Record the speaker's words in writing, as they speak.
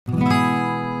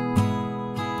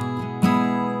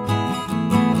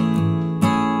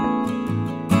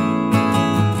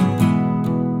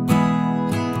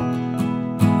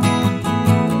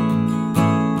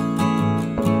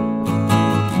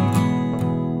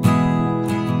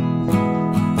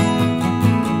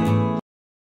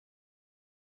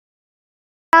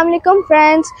Assalamualaikum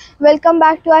friends, welcome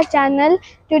back to our channel.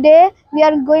 Today we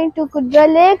are going to Qudra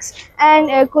Lakes, and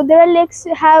Qudra Lakes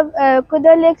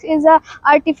is a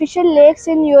artificial lakes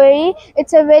in UAE.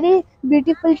 It's a very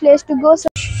beautiful place to go. So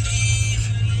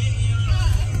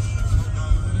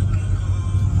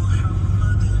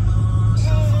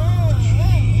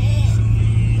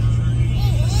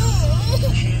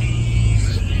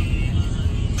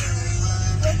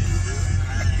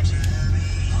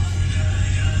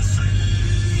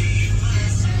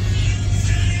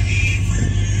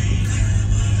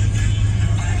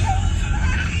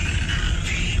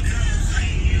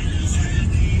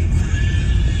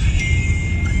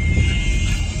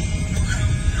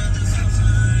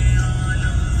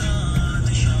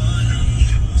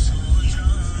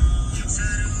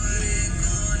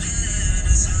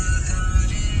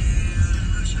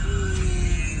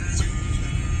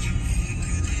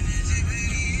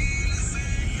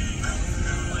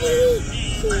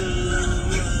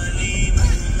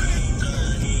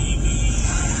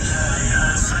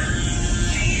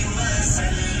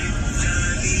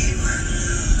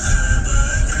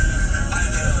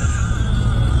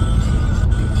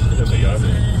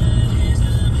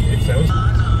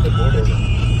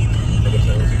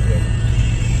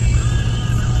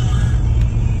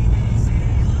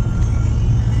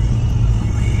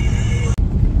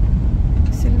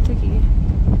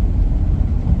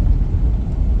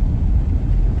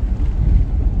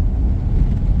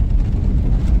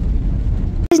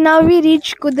now we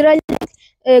reach Qudra Lake.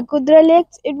 Qudra Lake.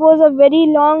 It was a very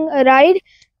long ride.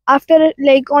 After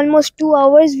like almost 2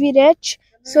 hours, we reach.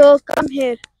 So come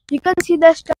here. You can see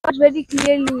the stars very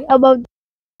clearly above.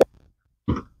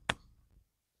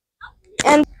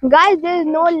 And guys, there is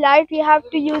no light. We have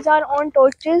to use our own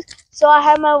torches. So I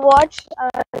have my watch.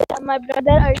 My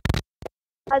brother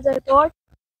has a torch.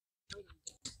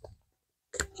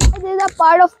 This is a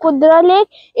part of Qudra Lake.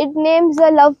 It names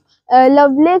the Love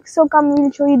Lake. So come,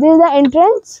 we'll show you. This is the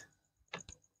entrance.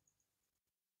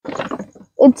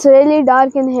 It's really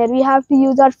dark in here. We have to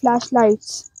use our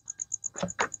flashlights.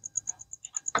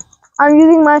 I'm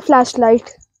using my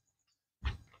flashlight.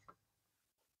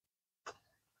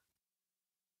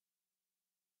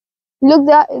 Look,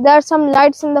 there are some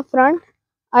lights in the front.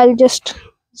 I'll just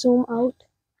zoom out.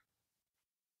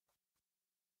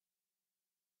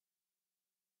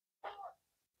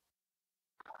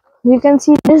 You can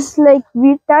see this like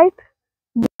weed type.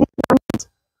 You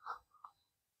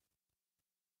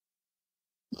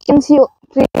can see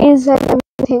trees and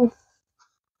everything.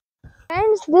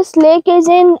 Friends, this lake is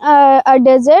in a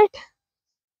desert.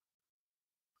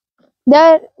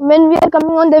 When we are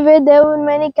coming on the way, there were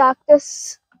many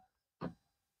cactus.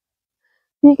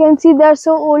 You can see they are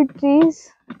so old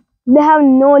trees. They have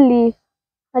no leaf,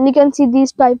 and you can see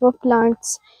these type of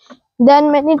plants. There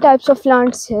are many types of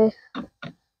plants here.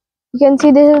 You can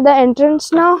see this is the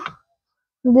entrance now.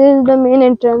 This is the main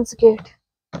entrance gate.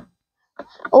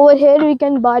 Over here we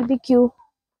can barbecue.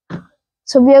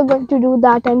 So we are going to do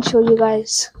that and show you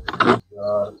guys.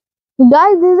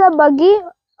 Guys, this is a buggy.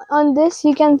 On this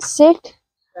you can sit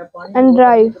and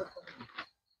drive.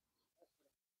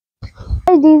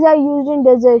 These are used in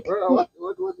desert.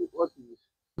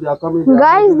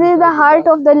 Guys, this is the heart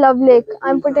of the Love Lake.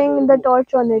 I'm putting the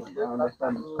torch on it.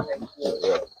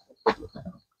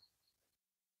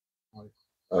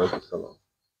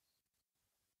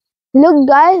 Look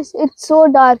guys, it's so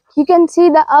dark. You can see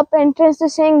the up entrance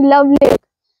is saying Love Lake.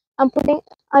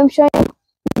 I'm showing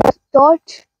the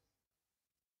torch.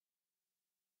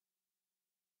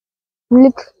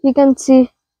 Look, you can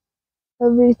see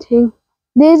everything.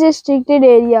 This is a restricted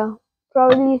area,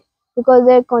 probably because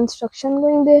there's construction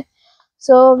going there.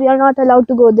 So we are not allowed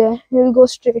to go there. We'll go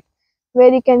straight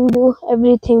where you can do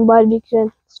everything, barbecue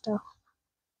and stuff.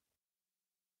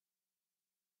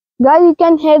 Guys, you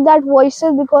can hear that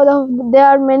voices because of there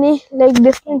are many like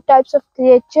different types of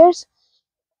creatures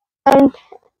and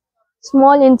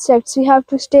small insects. We have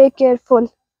to stay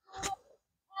careful.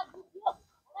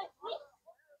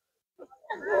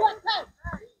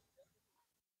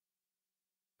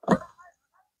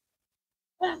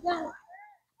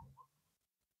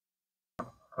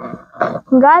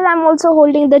 Guys, I'm also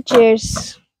holding the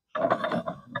chairs.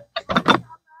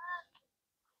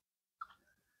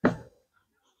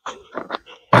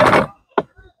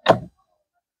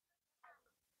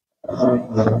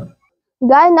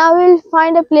 Guys, now we'll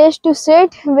find a place to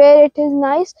sit where it is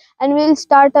nice and we'll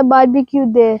start a barbecue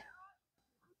there.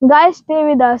 Guys, stay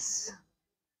with us.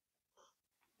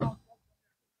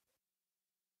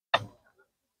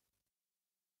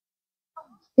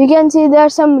 You can see there are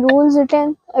some rules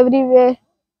written everywhere.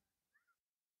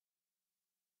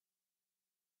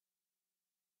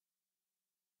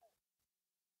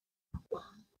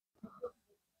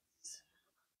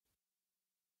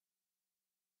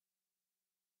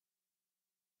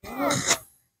 Guys,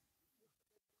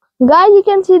 you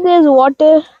can see there's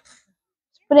water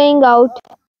spraying out.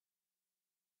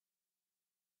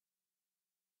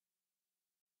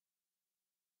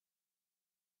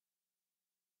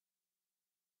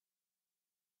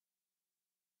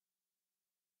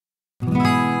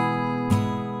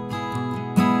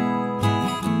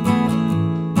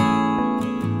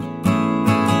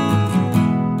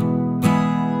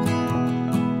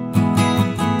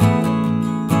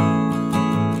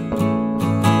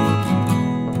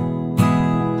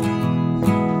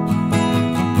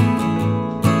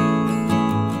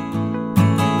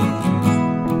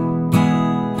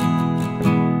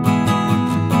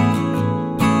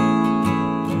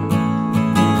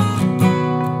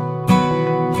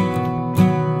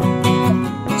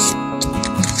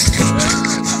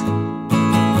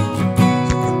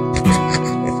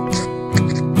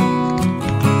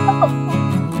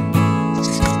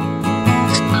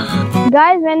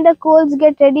 Guys, when the coals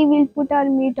get ready, we'll put our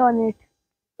meat on it.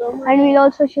 And we'll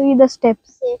also show you the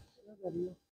steps.